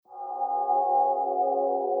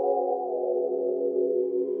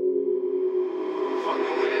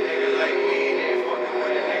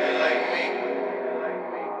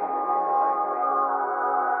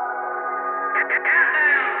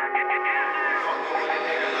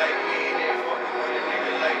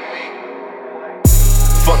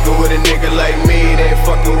with a nigga like me, they ain't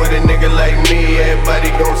fucking with a nigga like me. Everybody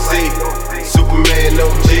gon' see Superman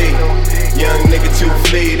OG. Young nigga too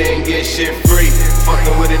flee, they ain't get shit free.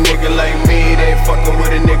 Fucking with a nigga like me, they ain't fucking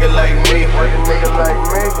with a nigga like me.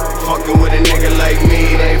 Fucking with a nigga like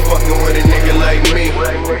me, they ain't fucking with a nigga like me.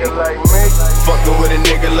 Fucking with a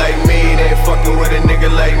nigga like me, they ain't fucking with a nigga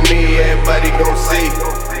like me. Everybody gon' see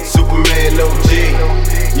Superman OG.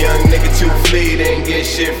 Young nigga too flee, they ain't get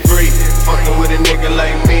shit free. Fucking with a nigga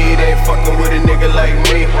like me, they ain't fucking with a nigga like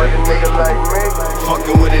me.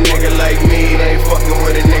 Fucking with a nigga like me, they ain't fucking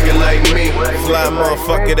with a nigga like me. Fly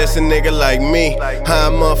motherfucker, that's a nigga like me. High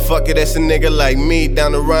motherfucker, that's a nigga like me.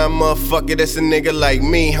 Down the rhyme motherfucker, that's a nigga like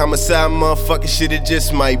me. Homicide motherfucker, shit it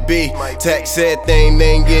just might be. Tax everything,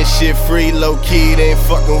 they ain't get shit free. Low key, they ain't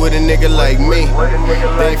fucking with a nigga like me.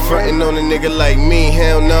 They ain't frontin' on a nigga like me.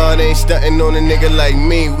 Hell no, they ain't stuntin' on a nigga like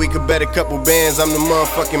me. We could bet a couple bands, I'm the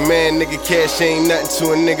motherfucking man. Nigga, cash ain't nothing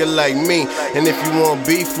to a nigga like me. And if you want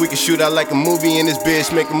beef, we can shoot out like a movie in this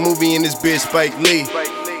bitch. Make a movie in this bitch, Spike Lee.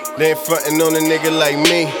 They ain't frontin' on a nigga like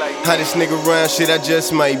me. Hottest nigga around, shit I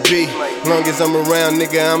just might be. Long as I'm around,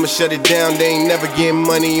 nigga, I'ma shut it down. They ain't never getting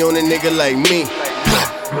money on a nigga like me.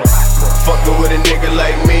 Fucking with a nigga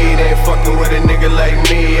like me, they ain't fucking with a nigga like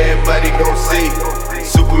me. Everybody gon' see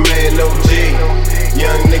Superman OG.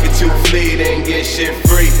 Young nigga too flee, they ain't get shit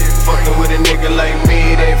free. Fucking with a nigga like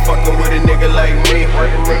me, they ain't fucking with a nigga like me.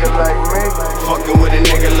 Fucking with a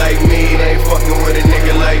nigga like me, they ain't fucking with a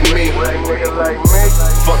nigga like me.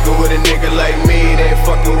 Fucking with a nigga like me, they ain't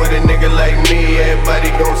fucking with a nigga like me. Everybody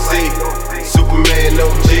gon' see Superman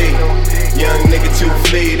OG. Young nigga too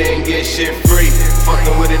flee, they ain't get shit free.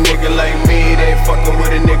 Fucking with a nigga like me, they ain't fucking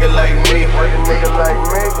with a nigga like me.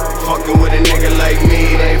 Fucking with a nigga like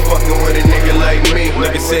me, they ain't fucking with a nigga like me.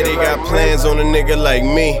 Niggas say they got plans on a nigga like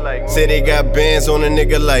me. Say they got bands on a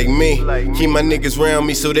nigga like me. Keep my niggas round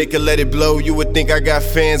me so they can let it blow. You would think I got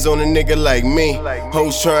fans on a nigga like me.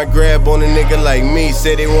 Hoes tryna grab on a nigga like me.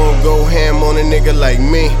 Say they won't go ham on a nigga like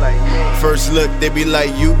me. First look, they be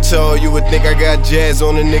like, you tall. You would think I got jazz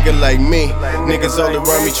on a nigga like me. Niggas all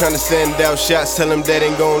around me tryna send out shots. Tell them that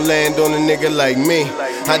ain't gon' land on a nigga like me.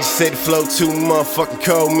 I just say the flow too motherfucking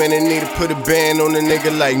cold, man. They need to put a band on a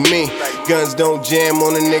nigga like me. Guns don't jam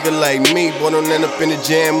on a nigga like me. Boy, don't end up in the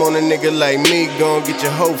jam on a nigga like me. Gon' get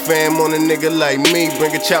your whole fam on a nigga like me.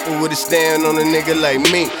 Bring a chopper with a stand on a nigga like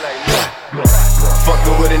me.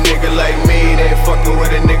 Fucking with a nigga like me, they ain't fucking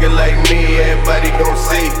with a nigga like me. Everybody gon'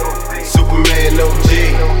 see Superman OG.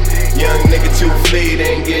 Young nigga too flee,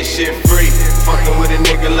 they ain't get shit free. Fucking with a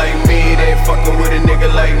nigga like me, they ain't fucking with a nigga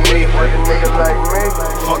like me.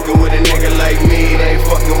 Fucking with a nigga like me, they ain't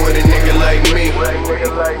fucking with a nigga like me.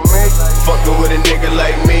 Fucking with a nigga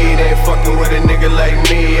like me, they ain't fucking with a nigga like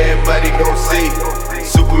me. Everybody gon' see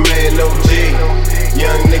Superman OG.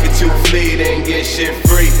 Young nigga too flee, they ain't get shit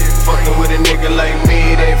free. Fucking with a nigga like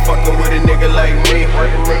me, they ain't fucking with a nigga like me.